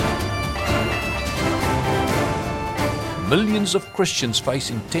millions of Christians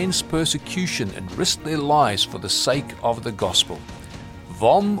face intense persecution and risk their lives for the sake of the gospel.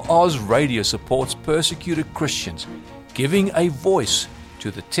 VOM Oz Radio supports persecuted Christians, giving a voice to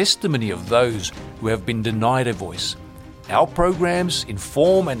the testimony of those who have been denied a voice. Our programs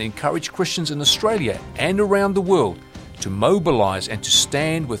inform and encourage Christians in Australia and around the world to mobilize and to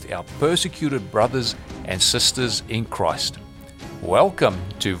stand with our persecuted brothers and sisters in Christ. Welcome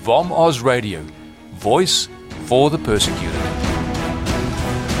to VOM Oz Radio, voice for the persecuted.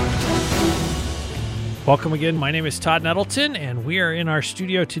 Welcome again. My name is Todd Nettleton, and we are in our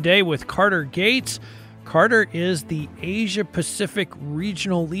studio today with Carter Gates. Carter is the Asia Pacific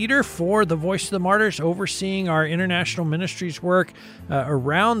Regional Leader for the Voice of the Martyrs, overseeing our international ministries work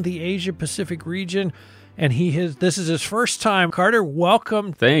around the Asia Pacific region. And this is his first time. Carter,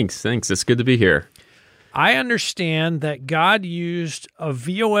 welcome. Thanks. It's good to be here. I understand that God used a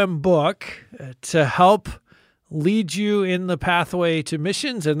VOM book to help lead you in the pathway to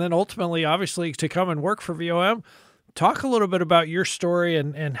missions, and then ultimately, obviously, to come and work for VOM. Talk a little bit about your story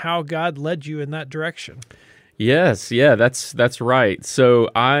and how God led you in that direction. Yes, yeah, that's right. So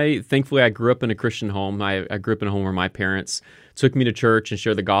thankfully I grew up in a Christian home. I grew up in a home where my parents took me to church and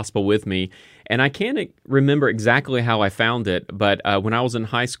shared the gospel with me. And I can't remember exactly how I found it, but when I was in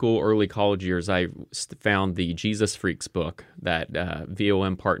high school, early college years, I found the Jesus Freaks book that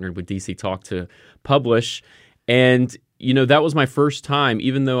VOM partnered with DC Talk to publish. And, that was my first time,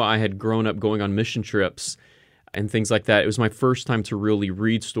 even though I had grown up going on mission trips and things like that. It was my first time to really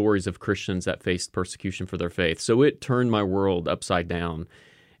read stories of Christians that faced persecution for their faith. So it turned my world upside down.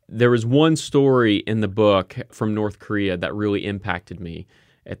 There was one story in the book from North Korea that really impacted me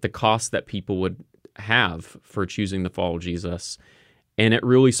at the cost that people would have for choosing to follow Jesus. And it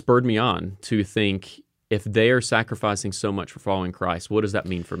really spurred me on to think, if they are sacrificing so much for following Christ, what does that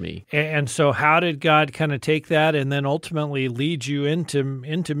mean for me? And so how did God kind of take that and then ultimately lead you into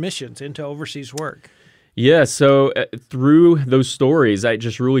missions, into overseas work? Yeah, so through those stories, it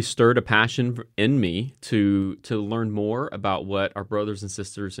just really stirred a passion in me to learn more about what our brothers and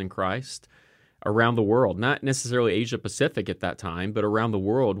sisters in Christ around the world, not necessarily Asia Pacific at that time, but around the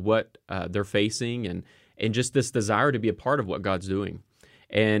world, what they're facing and just this desire to be a part of what God's doing.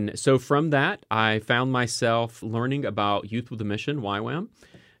 And so from that, I found myself learning about Youth with a Mission, YWAM.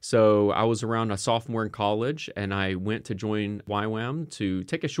 So I was around a sophomore in college, and I went to join YWAM to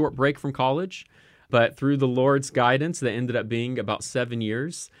take a short break from college. But through the Lord's guidance, that ended up being about 7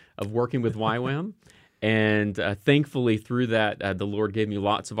 years of working with YWAM. And thankfully, through that, the Lord gave me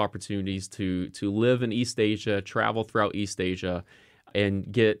lots of opportunities to live in East Asia, travel throughout East Asia, and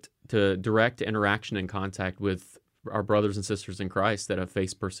get to direct interaction and contact with our brothers and sisters in Christ that have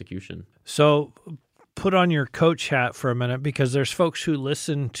faced persecution. So put on your coach hat for a minute, because there's folks who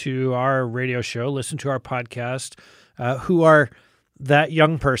listen to our radio show, listen to our podcast, who are that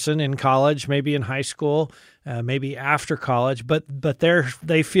young person in college, maybe in high school, maybe after college, but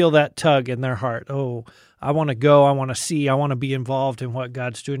they feel that tug in their heart. Oh, I want to go, I want to see, I want to be involved in what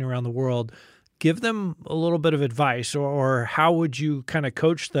God's doing around the world. Give them a little bit of advice, or how would you kind of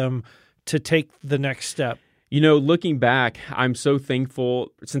coach them to take the next step? Looking back, I'm so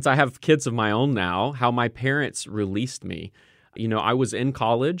thankful, since I have kids of my own now, how my parents released me. I was in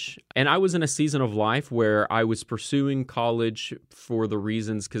college, and I was in a season of life where I was pursuing college for the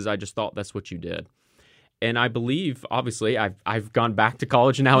reasons because I just thought that's what you did. And I believe, obviously, I've gone back to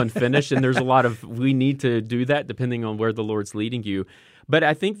college now and finished, and there's a lot of, we need to do that depending on where the Lord's leading you. But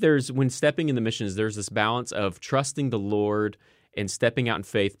I think when stepping in the missions, there's this balance of trusting the Lord and stepping out in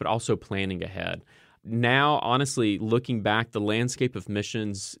faith, but also planning ahead. Now, honestly, looking back, the landscape of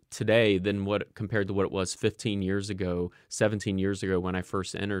missions today compared to what it was 15 years ago, 17 years ago when I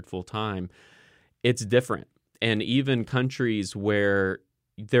first entered full time, it's different. And even countries where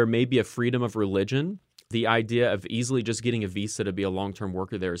there may be a freedom of religion, the idea of easily just getting a visa to be a long-term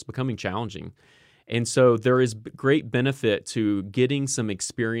worker there is becoming challenging. And so there is great benefit to getting some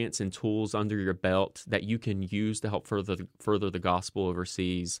experience and tools under your belt that you can use to help further the gospel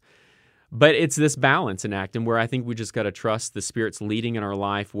overseas. But it's this balance in Acton where I think we just got to trust the Spirit's leading in our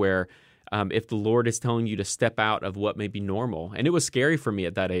life, where if the Lord is telling you to step out of what may be normal. And it was scary for me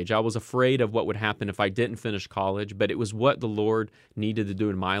at that age. I was afraid of what would happen if I didn't finish college, but it was what the Lord needed to do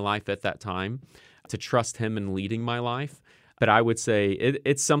in my life at that time, to trust Him in leading my life. But I would say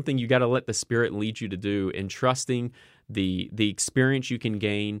it's something you got to let the Spirit lead you to do, in trusting the experience you can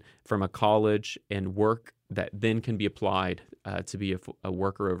gain from a college and work that then can be applied to be a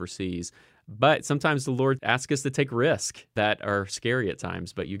worker overseas. But sometimes the Lord asks us to take risks that are scary at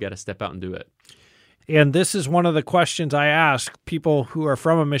times, but you got to step out and do it. And this is one of the questions I ask people who are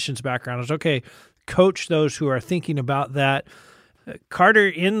from a missions background is, okay, coach those who are thinking about that. Carter,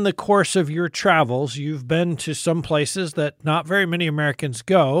 in the course of your travels, you've been to some places that not very many Americans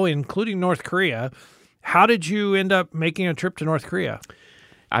go, including North Korea. How did you end up making a trip to North Korea?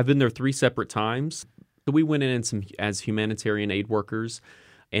 I've been there 3 separate times. We went in as humanitarian aid workers,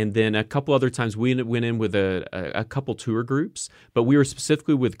 and then a couple other times we went in with a couple tour groups, but we were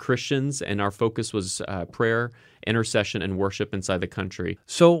specifically with Christians, and our focus was prayer, intercession, and worship inside the country.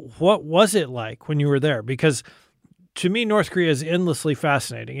 So what was it like when you were there? Because to me, North Korea is endlessly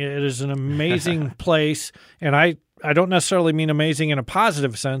fascinating. It is an amazing place, and I don't necessarily mean amazing in a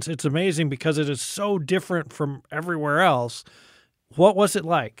positive sense. It's amazing because it is so different from everywhere else. What was it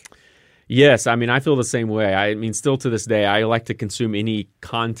like? Yes, I mean, I feel the same way. I mean, still to this day, I like to consume any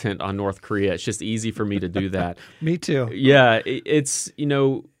content on North Korea. It's just easy for me to do that. Me too. Yeah, it's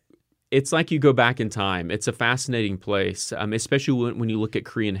like you go back in time. It's a fascinating place, especially when you look at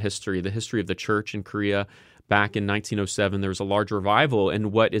Korean history, the history of the church in Korea. Back in 1907, there was a large revival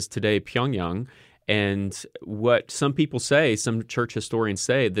in what is today Pyongyang. And what some people say, some church historians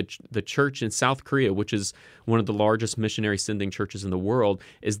say, the church in South Korea, which is one of the largest missionary sending churches in the world,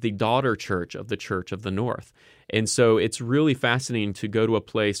 is the daughter church of the Church of the North. And so it's really fascinating to go to a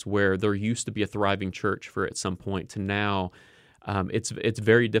place where there used to be a thriving church for at some point to now. It's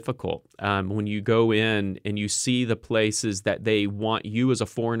very difficult when you go in and you see the places that they want you as a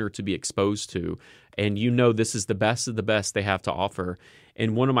foreigner to be exposed to, and you know this is the best of the best they have to offer.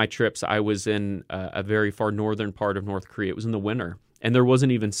 In one of my trips, I was in a very far northern part of North Korea. It was in the winter, and there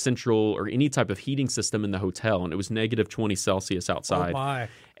wasn't even central or any type of heating system in the hotel, and it was negative 20 Celsius outside. Oh my!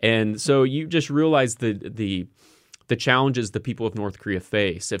 And so you just realize the challenges the people of North Korea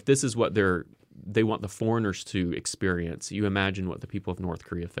face. If this is what they want the foreigners to experience, you imagine what the people of North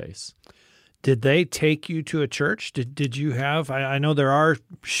Korea face. Did they take you to a church? Did you have? I know there are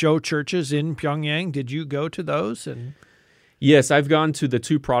show churches in Pyongyang. Did you go to those? Yes, I've gone to the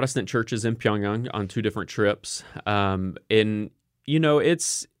 2 Protestant churches in Pyongyang on 2 different trips, and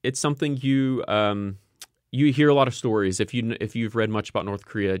it's something you hear a lot of stories. If you've read much about North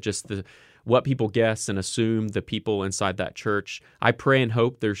Korea, just what people guess and assume the people inside that church. I pray and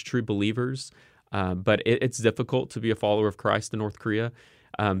hope there's true believers, but it's difficult to be a follower of Christ in North Korea.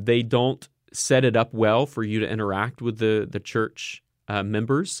 They don't set it up well for you to interact with the church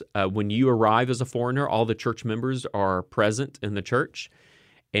members. When you arrive as a foreigner, all the church members are present in the church,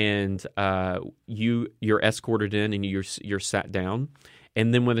 and you're escorted in and you're sat down.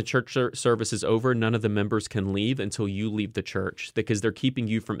 And then when the church service is over, none of the members can leave until you leave the church because they're keeping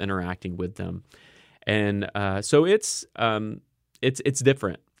you from interacting with them. And so it's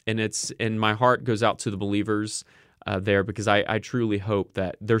different, and my heart goes out to the believers there because I truly hope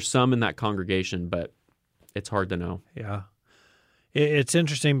that there's some in that congregation, but it's hard to know. Yeah. It's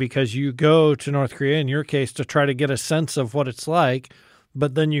interesting because you go to North Korea, in your case, to try to get a sense of what it's like,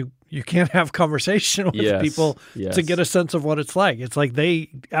 but then you can't have conversation with people to get a sense of what it's like. It's like they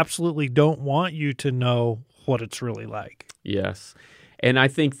absolutely don't want you to know what it's really like. Yes. And I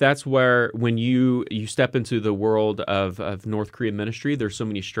think that's where when you step into the world of North Korean ministry, there's so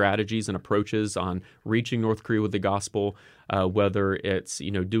many strategies and approaches on reaching North Korea with the gospel, whether it's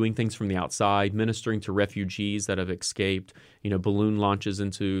doing things from the outside, ministering to refugees that have escaped, balloon launches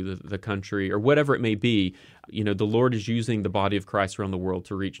into the country, or whatever it may be. The Lord is using the body of Christ around the world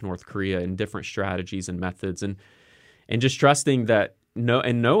to reach North Korea in different strategies and methods, and just trusting that.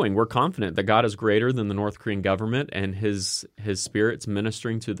 Knowing we're confident that God is greater than the North Korean government and His Spirit's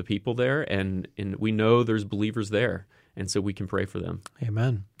ministering to the people there, and we know there's believers there, and so we can pray for them.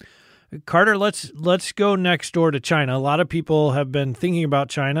 Amen. Carter, let's go next door to China. A lot of people have been thinking about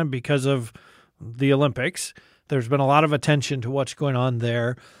China because of the Olympics. There's been a lot of attention to what's going on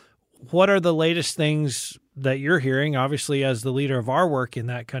there. What are the latest things that you're hearing, obviously as the leader of our work in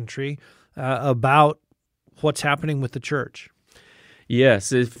that country, about what's happening with the church?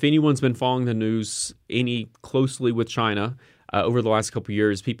 Yes, if anyone's been following the news any closely with China over the last couple of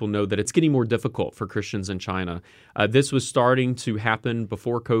years, people know that it's getting more difficult for Christians in China. This was starting to happen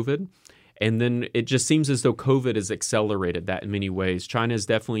before COVID, and then it just seems as though COVID has accelerated that in many ways. China has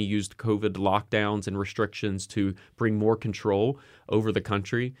definitely used COVID lockdowns and restrictions to bring more control over the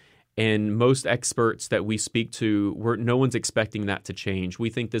country. And most experts that we speak to, no one's expecting that to change. We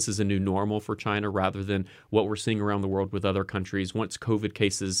think this is a new normal for China rather than what we're seeing around the world with other countries. Once COVID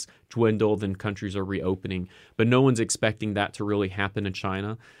cases dwindle, then countries are reopening. But no one's expecting that to really happen in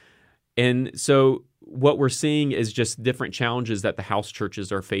China. And so what we're seeing is just different challenges that the house churches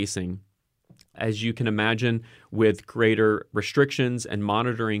are facing. As you can imagine, with greater restrictions and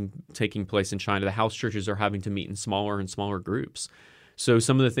monitoring taking place in China, the house churches are having to meet in smaller and smaller groups. So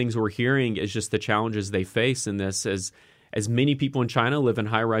some of the things we're hearing is just the challenges they face in this, as many people in China live in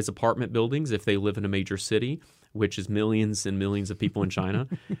high-rise apartment buildings if they live in a major city, which is millions and millions of people in China.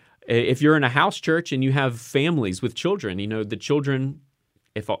 If you're in a house church and you have families with children, the children,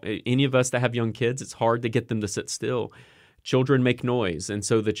 if any of us that have young kids, it's hard to get them to sit still. Children make noise. And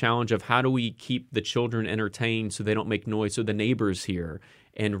so the challenge of how do we keep the children entertained so they don't make noise, so the neighbors hear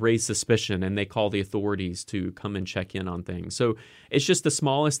and raise suspicion and they call the authorities to come and check in on things. So it's just the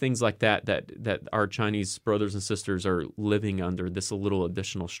smallest things like that our Chinese brothers and sisters are living under, this a little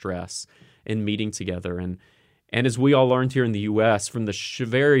additional stress in meeting together. And as we all learned here in the U.S., from the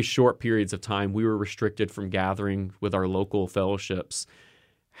very short periods of time we were restricted from gathering with our local fellowships,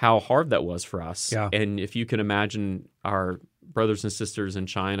 how hard that was for us. Yeah. And if you can imagine our brothers and sisters in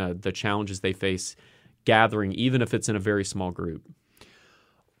China, the challenges they face gathering, even if it's in a very small group.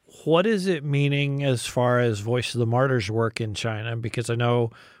 What is it meaning as far as Voice of the Martyrs work in China? Because I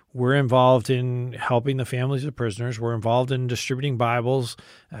know we're involved in helping the families of prisoners. We're involved in distributing Bibles.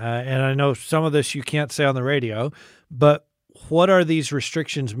 And I know some of this you can't say on the radio, but what are these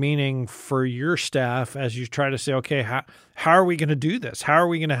restrictions meaning for your staff as you try to say, okay, how are we going to do this? How are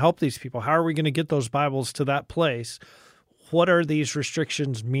we going to help these people? How are we going to get those Bibles to that place? What are these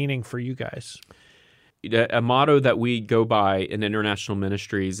restrictions meaning for you guys? A motto that we go by in international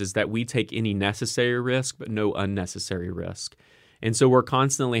ministries is that we take any necessary risk, but no unnecessary risk. And so we're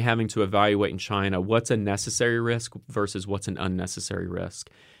constantly having to evaluate in China what's a necessary risk versus what's an unnecessary risk.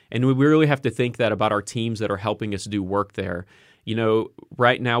 And we really have to think that about our teams that are helping us do work there.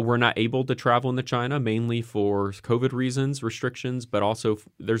 Right now we're not able to travel into China, mainly for COVID reasons, restrictions, but also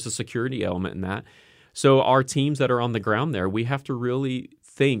there's a security element in that. So our teams that are on the ground there, we have to really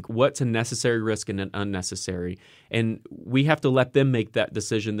think what's a necessary risk and an unnecessary. And we have to let them make that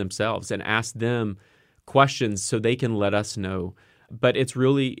decision themselves and ask them questions so they can let us know. But it's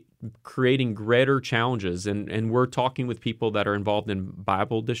really creating greater challenges. And we're talking with people that are involved in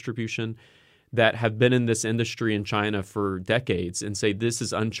Bible distribution that have been in this industry in China for decades and say this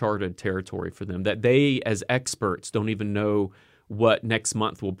is uncharted territory for them, that they as experts don't even know what next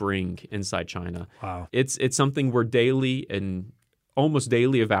month will bring inside China. Wow. It's something we're daily and almost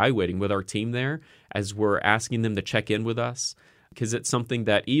daily evaluating with our team there as we're asking them to check in with us, because it's something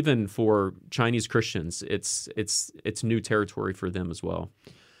that even for Chinese Christians, it's new territory for them as well.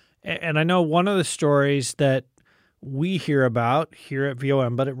 And I know one of the stories that we hear about here at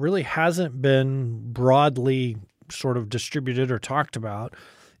VOM, but it really hasn't been broadly sort of distributed or talked about,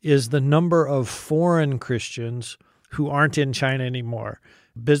 is the number of foreign Christians who aren't in China anymore.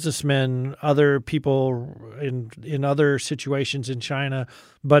 Businessmen, other people in other situations in China,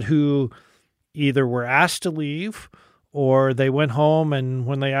 but who either were asked to leave or they went home and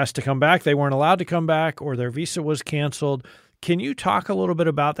when they asked to come back, they weren't allowed to come back or their visa was canceled. Can you talk a little bit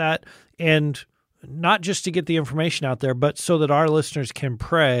about that? And not just to get the information out there, but so that our listeners can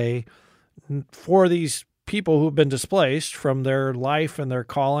pray for these people who've been displaced from their life and their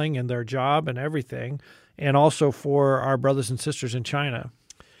calling and their job and everything, and also for our brothers and sisters in China.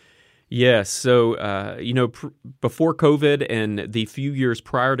 Yes. So, before COVID and the few years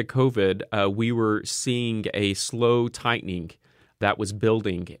prior to COVID, we were seeing a slow tightening that was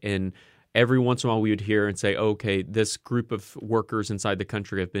building. And every once in a while we would hear and say, okay, this group of workers inside the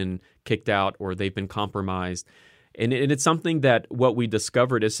country have been kicked out or they've been compromised. And it's something that what we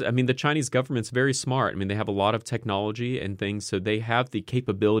discovered is, the Chinese government's very smart. They have a lot of technology and things, so they have the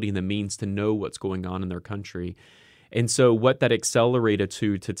capability and the means to know what's going on in their country. And so what that accelerated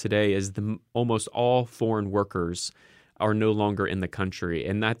to today is almost all foreign workers are no longer in the country.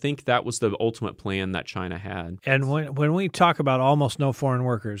 And I think that was the ultimate plan that China had. And when we talk about almost no foreign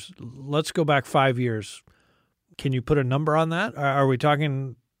workers, let's go back 5 years. Can you put a number on that? Are we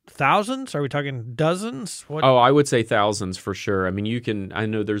talking thousands? Are we talking dozens? What? Oh, I would say thousands for sure. I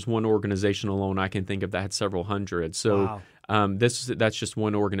know there's one organization alone I can think of that had several hundred. So wow. That's just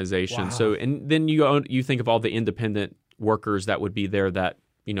one organization. Wow. So, and then you think of all the independent workers that would be there that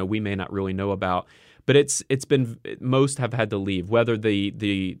we may not really know about. But it's been, most have had to leave, whether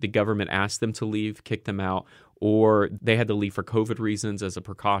the government asked them to leave, kicked them out, or they had to leave for COVID reasons as a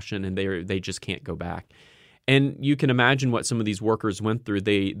precaution, and they just can't go back. And you can imagine what some of these workers went through.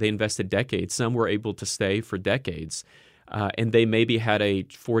 They invested decades. Some were able to stay for decades, and they maybe had a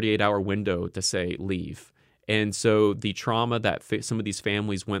 48-hour window to say leave. And so the trauma that some of these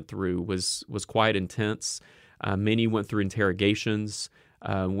families went through was quite intense. Many went through interrogations.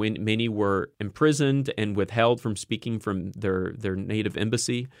 when many were imprisoned and withheld from speaking from their native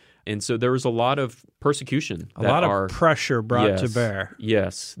embassy. And so there was a lot of persecution. A lot of pressure brought to bear.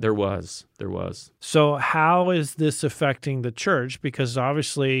 Yes, there was. So how is this affecting the church? Because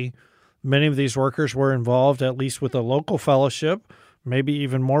obviously many of these workers were involved, at least with a local fellowship, maybe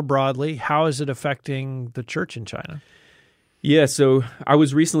even more broadly. How is it affecting the church in China? Yeah, so I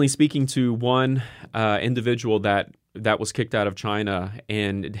was recently speaking to one individual that was kicked out of China,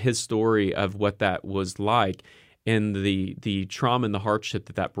 and his story of what that was like and the trauma and the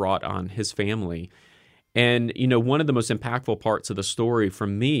hardship that brought on his family. And, one of the most impactful parts of the story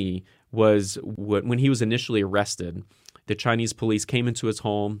from me was when he was initially arrested. The Chinese police came into his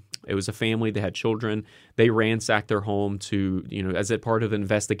home. It was a family that had children. They ransacked their home to, as a part of an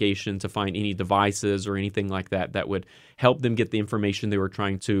investigation to find any devices or anything like that would help them get the information they were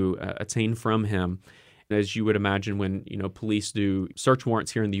trying to attain from him. As you would imagine, when police do search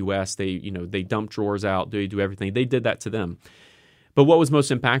warrants here in the U.S., they dump drawers out, they do everything. They did that to them. But what was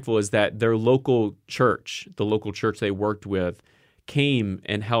most impactful is that their local church, the local church they worked with, came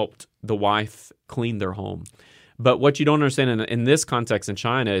and helped the wife clean their home. But what you don't understand in this context in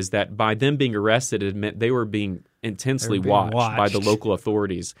China is that by them being arrested, it meant they were being intensely watched by the local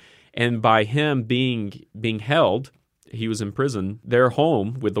authorities. And by him being held, he was in prison, their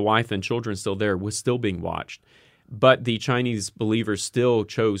home with the wife and children still there was still being watched. But the Chinese believers still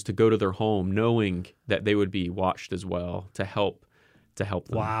chose to go to their home knowing that they would be watched as well to help them.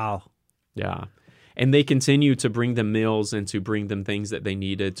 Wow. Yeah. And they continue to bring them meals and to bring them things that they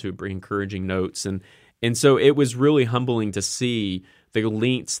needed, to bring encouraging notes. And so it was really humbling to see the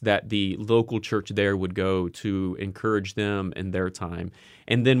lengths that the local church there would go to encourage them in their time.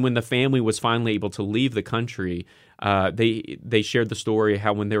 And then when the family was finally able to leave the country, they shared the story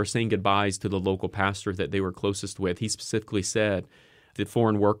how when they were saying goodbyes to the local pastor that they were closest with, he specifically said the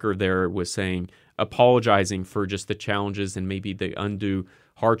foreign worker there was apologizing for just the challenges and maybe the undue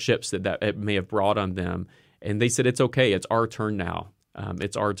hardships that it may have brought on them. And they said, it's okay, it's our turn now.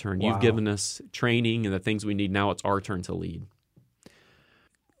 It's our turn. Wow. You've given us training and the things we need. Now it's our turn to lead.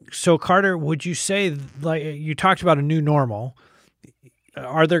 So, Carter, would you say, like you talked about a new normal,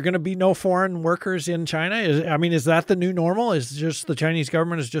 are there going to be no foreign workers in China? Is that the new normal? Is just the Chinese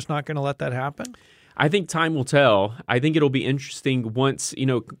government is just not going to let that happen? I think time will tell. I think it'll be interesting once,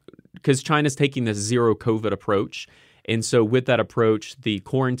 because China's taking this zero COVID approach. And so with that approach, the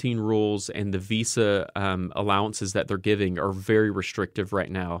quarantine rules and the visa allowances that they're giving are very restrictive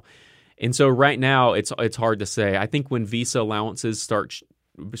right now. And so right now, it's hard to say. I think when visa allowances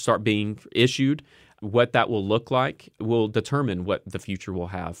start being issued, what that will look like will determine what the future will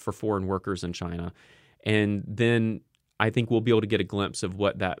have for foreign workers in China. And then I think we'll be able to get a glimpse of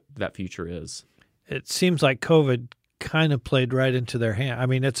what that future is. It seems like COVID kind of played right into their hand. I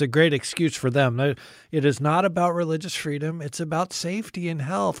mean, it's a great excuse for them. It is not about religious freedom. It's about safety and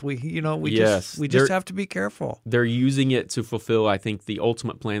health. We just have to be careful. They're using it to fulfill, I think, the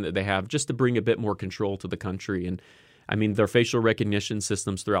ultimate plan that they have, just to bring a bit more control to the country. And I mean, their facial recognition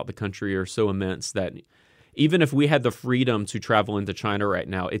systems throughout the country are so immense that even if we had the freedom to travel into China right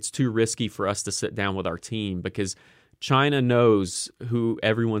now, it's too risky for us to sit down with our team because China knows who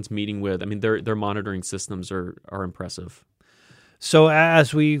everyone's meeting with. I mean, their monitoring systems are impressive. So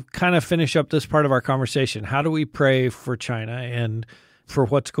as we kind of finish up this part of our conversation, how do we pray for China and for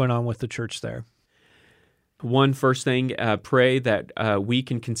what's going on with the church there? One first thing, pray that we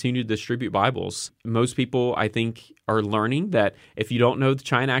can continue to distribute Bibles. Most people, I think, are learning that if you don't know,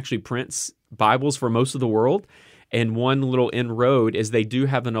 China actually prints Bibles for most of the world. And one little inroad is they do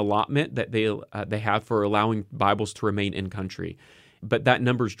have an allotment that they have for allowing Bibles to remain in country. But that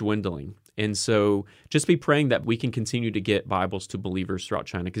number's dwindling. And so just be praying that we can continue to get Bibles to believers throughout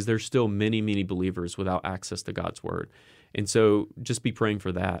China because there's still many, many believers without access to God's Word. And so just be praying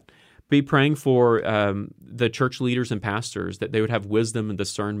for that. Be praying for the church leaders and pastors that they would have wisdom and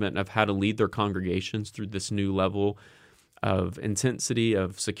discernment of how to lead their congregations through this new level of intensity,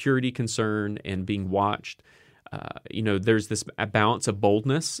 of security concern, and being watched. There's this balance of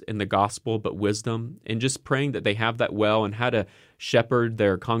boldness in the gospel, but wisdom, and just praying that they have that well and how to shepherd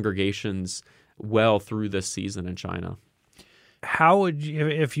their congregations well through this season in China. How would you,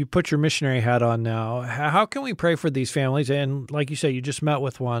 if you put your missionary hat on now, how can we pray for these families? And like you say, you just met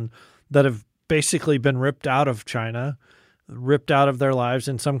with one that have basically been ripped out of China, ripped out of their lives,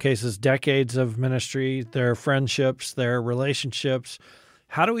 in some cases, decades of ministry, their friendships, their relationships.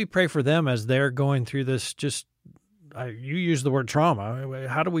 How do we pray for them as they're going through this you use the word trauma.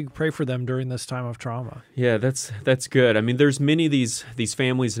 How do we pray for them during this time of trauma? Yeah, that's good. I mean, there's many of these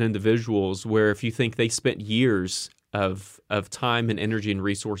families and individuals where if you think they spent years of time and energy and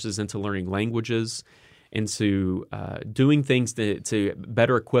resources into learning languages, into doing things to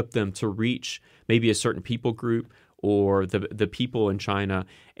better equip them to reach maybe a certain people group or the people in China.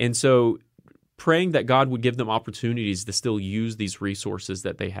 And so praying that God would give them opportunities to still use these resources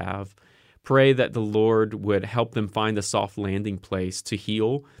that they have. Pray that the Lord would help them find a soft landing place to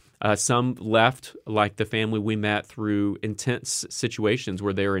heal. Some left, like the family we met, through intense situations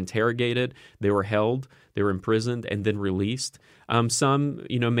where they were interrogated, they were held, they were imprisoned, and then released. Some,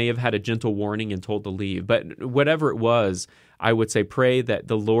 may have had a gentle warning and told to leave. But whatever it was, I would say pray that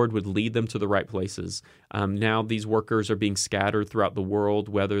the Lord would lead them to the right places. Now these workers are being scattered throughout the world,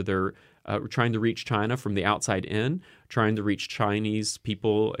 whether they're trying to reach China from the outside in, trying to reach Chinese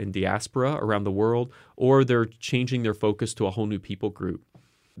people in diaspora around the world, or they're changing their focus to a whole new people group.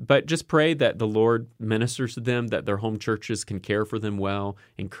 But just pray that the Lord ministers to them, that their home churches can care for them well,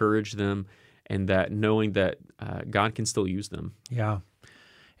 encourage them, and that knowing that God can still use them. Yeah.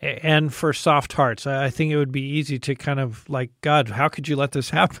 And for soft hearts, I think it would be easy to kind of like, God, how could you let this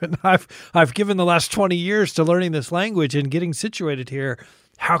happen? I've given the last 20 years to learning this language and getting situated here.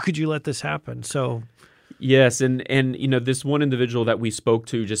 How could you let this happen? So, yes, and this one individual that we spoke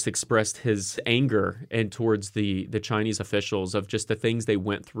to just expressed his anger and towards the Chinese officials of just the things they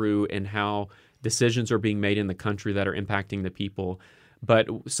went through and how decisions are being made in the country that are impacting the people. But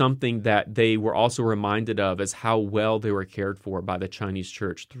something that they were also reminded of is how well they were cared for by the Chinese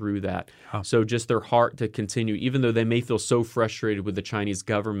church through that. Oh. So just their heart to continue, even though they may feel so frustrated with the Chinese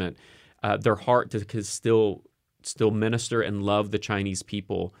government, their heart to still minister and love the Chinese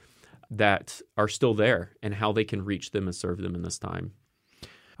people that are still there and how they can reach them and serve them in this time.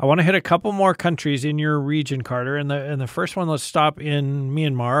 I want to hit a couple more countries in your region, Carter. And the first one, let's stop in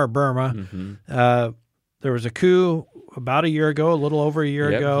Myanmar or Burma. Mm-hmm. There was a coup about a year ago, a little over a year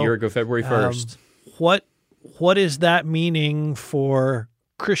ago. February 1st. What is that meaning for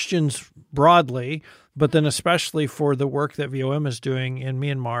Christians broadly, but then especially for the work that VOM is doing in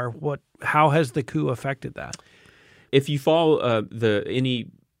Myanmar? How has the coup affected that? If you follow any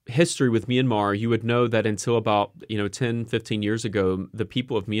history with Myanmar, you would know that until about 10, 15 years ago, the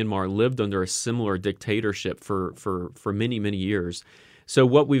people of Myanmar lived under a similar dictatorship for many, many years. So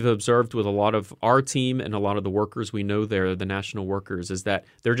what we've observed with a lot of our team and a lot of the workers we know there, the national workers, is that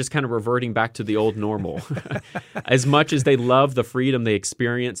they're just kind of reverting back to the old normal. As much as they love the freedom they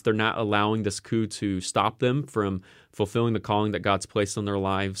experience, they're not allowing this coup to stop them from fulfilling the calling that God's placed on their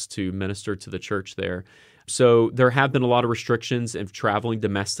lives to minister to the church there. So there have been a lot of restrictions of traveling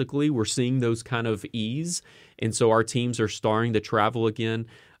domestically. We're seeing those kind of ease. And so our teams are starting to travel again.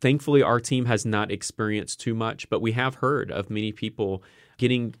 Thankfully, our team has not experienced too much, but we have heard of many people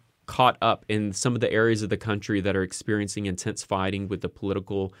getting caught up in some of the areas of the country that are experiencing intense fighting with the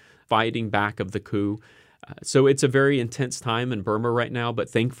political fighting back of the coup. So it's a very intense time in Burma right now, but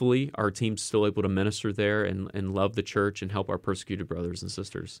thankfully our team's still able to minister there and love the church and help our persecuted brothers and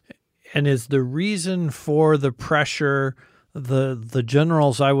sisters. And is the reason for the pressure, the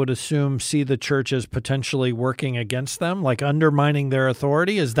generals, I would assume, see the church as potentially working against them, like undermining their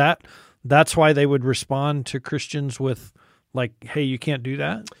authority? Is that's why they would respond to Christians with like, hey, you can't do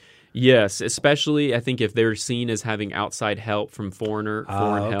that? Yes, especially I think if they're seen as having outside help from foreign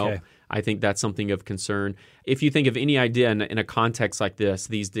help. I think that's something of concern. If you think of any idea in a context like this,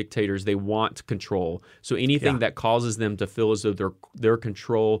 these dictators, they want control. So anything that causes them to feel as though their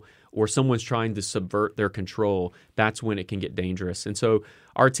control or someone's trying to subvert their control, that's when it can get dangerous. And so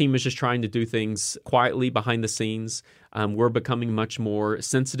our team is just trying to do things quietly behind the scenes. We're becoming much more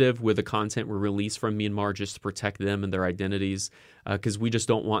sensitive with the content we release from Myanmar just to protect them and their identities because we just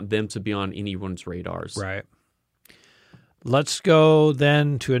don't want them to be on anyone's radars. Right. Let's go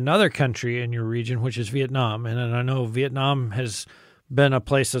then to another country in your region, which is Vietnam. And I know Vietnam has been a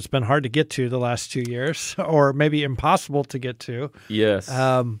place that's been hard to get to the last 2 years, or maybe impossible to get to. Yes.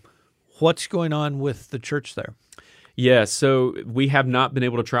 What's going on with the church there? Yeah, so we have not been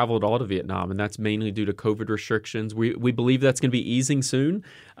able to travel at all to Vietnam, and that's mainly due to COVID restrictions. We believe that's going to be easing soon,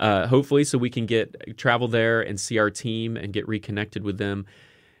 hopefully, so we can travel there and see our team and get reconnected with them.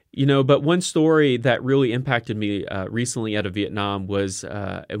 But one story that really impacted me recently out of Vietnam was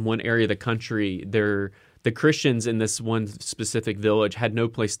in one area of the country, the Christians in this one specific village had no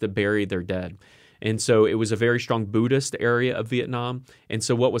place to bury their dead. And so it was a very strong Buddhist area of Vietnam. And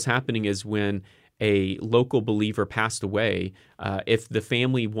so what was happening is when a local believer passed away, if the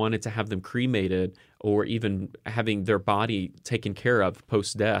family wanted to have them cremated or even having their body taken care of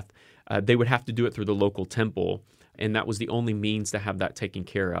post-death, they would have to do it through the local temple. And that was the only means to have that taken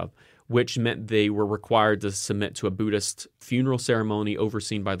care of, which meant they were required to submit to a Buddhist funeral ceremony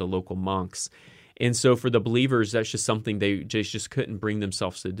overseen by the local monks. And so for the believers, that's just something they just couldn't bring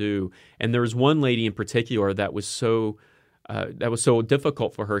themselves to do. And there was one lady in particular that was so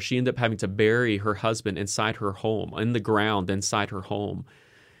difficult for her. She ended up having to bury her husband inside her home, in the ground inside her home.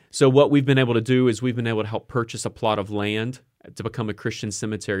 So what we've been able to do is we've been able to help purchase a plot of land to become a Christian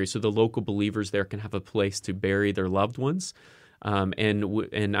cemetery, so the local believers there can have a place to bury their loved ones.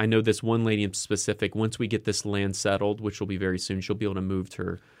 And I know this one lady in specific, once we get this land settled, which will be very soon, she'll be able to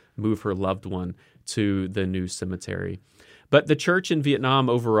move her loved one to the new cemetery. But the church in Vietnam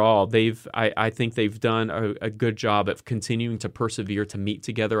overall, I think they've done a good job of continuing to persevere, to meet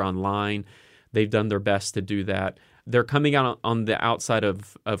together online. They've done their best to do that. They're coming out on the outside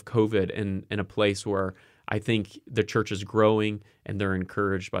of COVID in a place where I think the church is growing and they're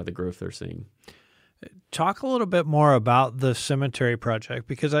encouraged by the growth they're seeing. Talk a little bit more about the cemetery project,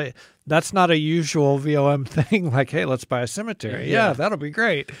 because that's not a usual VOM thing, like, hey, let's buy a cemetery. Yeah, that'll be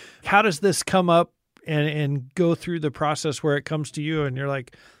great. How does this come up and go through the process where it comes to you and you're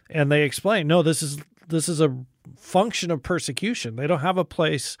like, and they explain, no, this is a function of persecution. They don't have a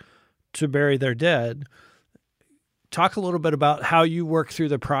place to bury their dead. Talk a little bit about how you work through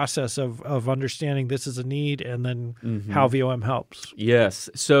the process of understanding this is a need, and then how VOM helps. Yes.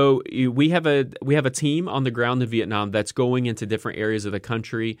 So we have a team on the ground in Vietnam that's going into different areas of the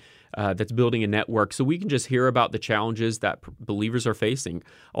country, that's building a network, so we can just hear about the challenges that believers are facing.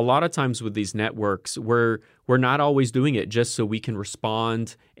 A lot of times with these networks, we're not always doing it just so we can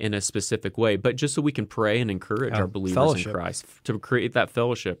respond in a specific way, but just so we can pray and encourage our believers in Christ, to create that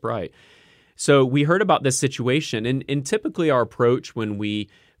fellowship, right? So we heard about this situation, and typically our approach when we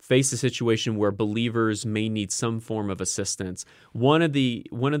face a situation where believers may need some form of assistance, one of the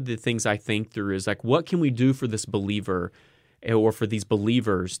things I think through is like, what can we do for this believer or for these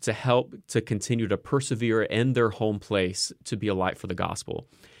believers to help to continue to persevere in their home place to be a light for the gospel?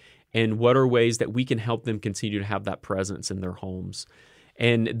 And what are ways that we can help them continue to have that presence in their homes?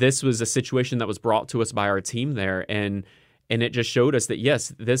 And this was a situation that was brought to us by our team there, and it just showed us that,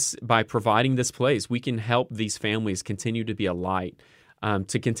 yes, by providing this place, we can help these families continue to be a light,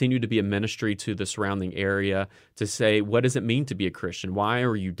 to continue to be a ministry to the surrounding area, to say, what does it mean to be a Christian? Why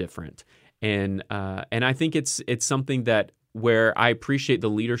are you different? And I think it's something that where I appreciate the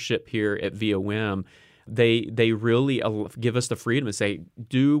leadership here at VOM. They really give us the freedom to say,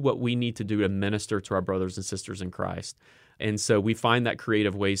 do what we need to do to minister to our brothers and sisters in Christ. And so we find that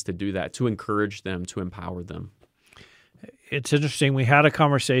creative ways to do that, to encourage them, to empower them. It's interesting. We had a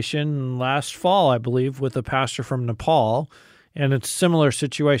conversation last fall, I believe, with a pastor from Nepal, and it's a similar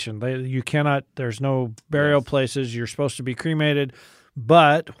situation. There's no burial places. You're supposed to be cremated,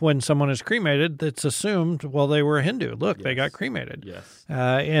 but when someone is cremated, it's assumed, well, they were a Hindu. Look, they got cremated. Yes.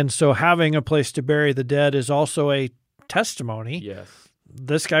 And so having a place to bury the dead is also a testimony. Yes.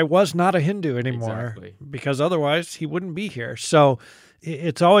 This guy was not a Hindu anymore, because otherwise he wouldn't be here. So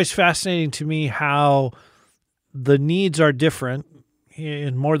it's always fascinating to me how the needs are different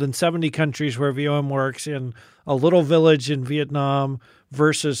in more than 70 countries where VOM works, in a little village in Vietnam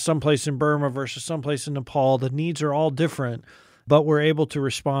versus someplace in Burma versus someplace in Nepal. The needs are all different, but we're able to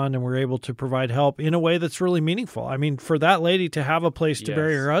respond and we're able to provide help in a way that's really meaningful. I mean, for that lady to have a place to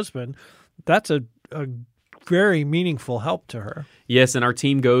bury her husband, that's a very meaningful help to her. Yes, and our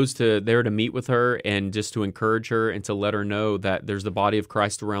team goes there to meet with her and just to encourage her and to let her know that there's the body of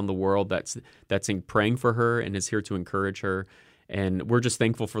Christ around the world that's praying for her and is here to encourage her. And we're just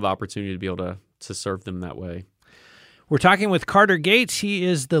thankful for the opportunity to be able to serve them that way. We're talking with Carter Gates. He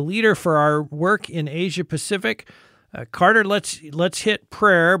is the leader for our work in Asia Pacific. Carter, let's hit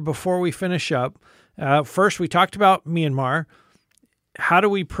prayer before we finish up. First, we talked about Myanmar. How do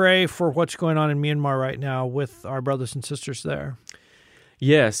we pray for what's going on in Myanmar right now with our brothers and sisters there?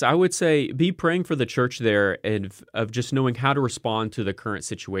 Yes, I would say be praying for the church there, and of just knowing how to respond to the current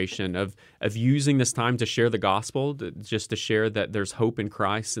situation, of using this time to share the gospel, just to share that there's hope in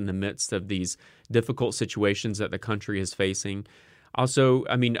Christ in the midst of these difficult situations that the country is facing. Also,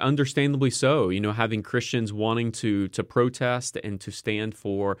 I mean, understandably so, having Christians wanting to protest and to stand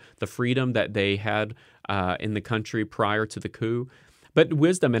for the freedom that they had in the country prior to the coup, but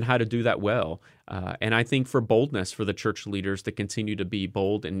wisdom in how to do that well. And I think for boldness for the church leaders to continue to be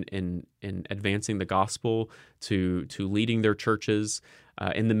bold in advancing the gospel, to leading their churches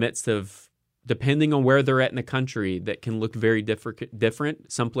in the midst of, depending on where they're at in the country, that can look very different.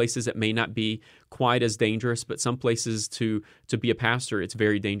 Some places it may not be quite as dangerous, but some places to be a pastor, it's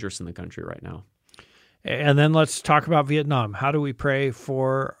very dangerous in the country right now. And then let's talk about Vietnam. How do we pray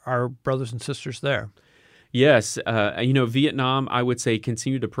for our brothers and sisters there? Yes. Vietnam, I would say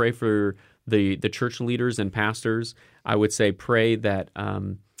continue to pray for the church leaders and pastors. I would say pray that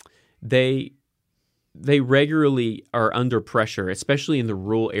they they regularly are under pressure, especially in the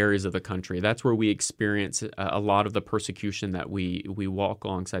rural areas of the country. That's where we experience a lot of the persecution that we walk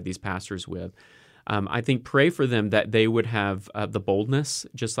alongside these pastors with. I think pray for them that they would have the boldness,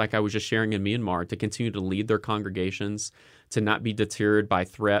 just like I was just sharing in Myanmar, to continue to lead their congregations, to not be deterred by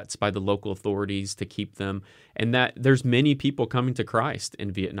threats by the local authorities to keep them, and that there's many people coming to Christ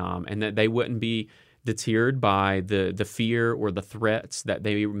in Vietnam, and that they wouldn't be deterred by the fear or the threats that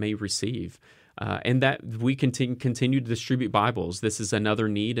they may receive. And that we continue to distribute Bibles. This is another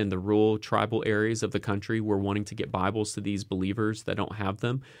need in the rural tribal areas of the country. We're wanting to get Bibles to these believers that don't have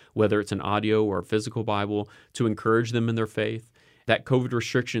them, whether it's an audio or a physical Bible, to encourage them in their faith. That COVID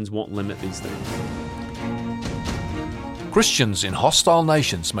restrictions won't limit these things. Christians in hostile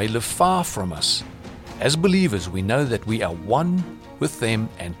nations may live far from us. As believers, we know that we are one with them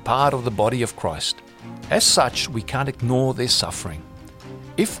and part of the body of Christ. As such, we can't ignore their suffering.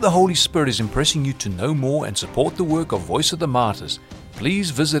 If the Holy Spirit is impressing you to know more and support the work of Voice of the Martyrs, please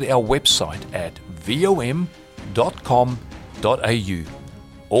visit our website at vom.com.au.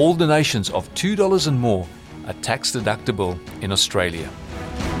 All donations of $2 and more are tax deductible in Australia.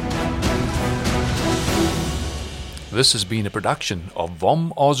 This has been a production of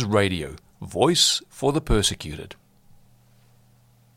VOM Oz Radio, Voice for the Persecuted.